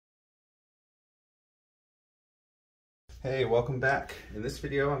Hey, welcome back. In this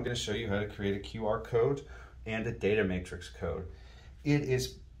video, I'm going to show you how to create a QR code and a data matrix code. It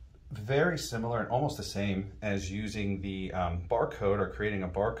is very similar and almost the same as using the barcode or creating a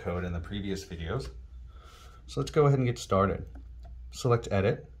barcode in the previous videos. So let's go ahead and get started. Select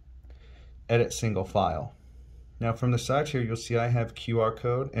Edit, Edit Single File. Now from the side here, you'll see I have QR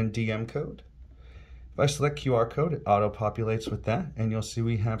code and DM code. If I select QR code, it auto-populates with that, and you'll see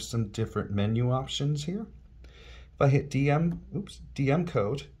we have some different menu options here. If I hit DM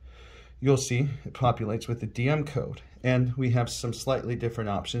code, you'll see it populates with the DM code, and we have some slightly different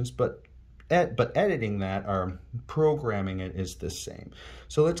options, but editing that or programming it is the same.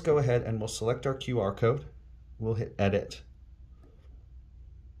 So let's go ahead and we'll select our QR code. We'll hit Edit.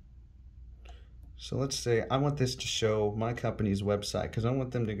 So let's say I want this to show my company's website because I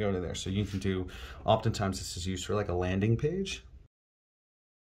want them to go to there. So you can do, oftentimes this is used for like a landing page.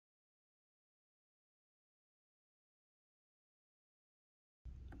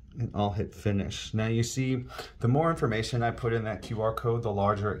 And I'll hit finish. Now you see, the more information I put in that QR code, the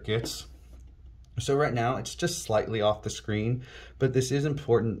larger it gets. So right now it's just slightly off the screen, but this is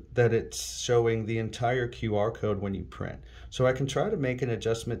important that it's showing the entire QR code when you print. So I can try to make an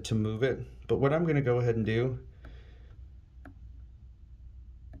adjustment to move it, but what I'm gonna go ahead and do,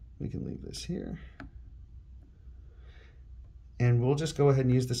 we can leave this here. And we'll just go ahead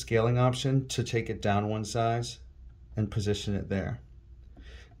and use the scaling option to take it down one size and position it there.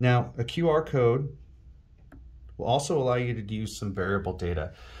 Now, a QR code will also allow you to use some variable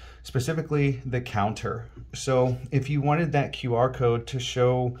data, specifically the counter. So if you wanted that QR code to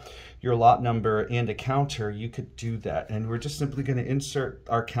show your lot number and a counter, you could do that. And we're just simply going to insert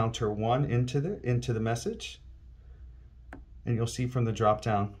our counter 1 into the message. And you'll see from the drop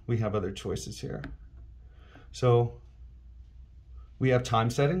down, we have other choices here. So we have time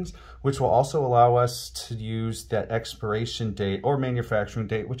settings, which will also allow us to use that expiration date or manufacturing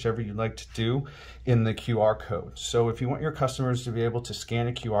date, whichever you'd like to do, in the QR code. So if you want your customers to be able to scan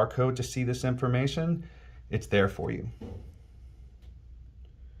a QR code to see this information, it's there for you.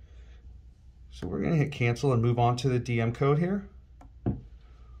 So we're going to hit cancel and move on to the DM code here.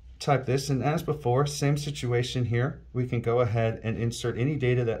 Type this, and as before, same situation here. We can go ahead and insert any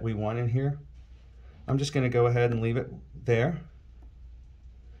data that we want in here. I'm just going to go ahead and leave it there.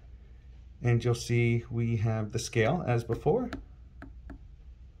 And you'll see we have the scale as before.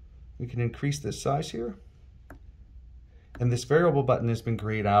 We can increase this size here. And this variable button has been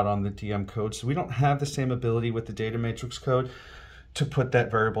grayed out on the DM code, so we don't have the same ability with the data matrix code to put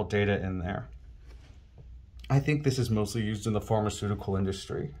that variable data in there. I think this is mostly used in the pharmaceutical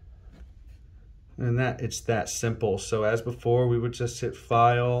industry. And it's that simple. So as before, we would just hit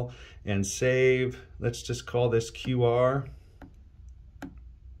File and Save. Let's just call this QR.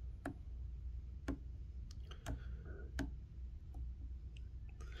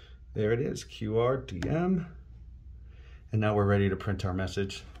 There it is, QR DM. And now we're ready to print our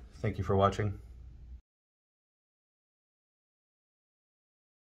message. Thank you for watching.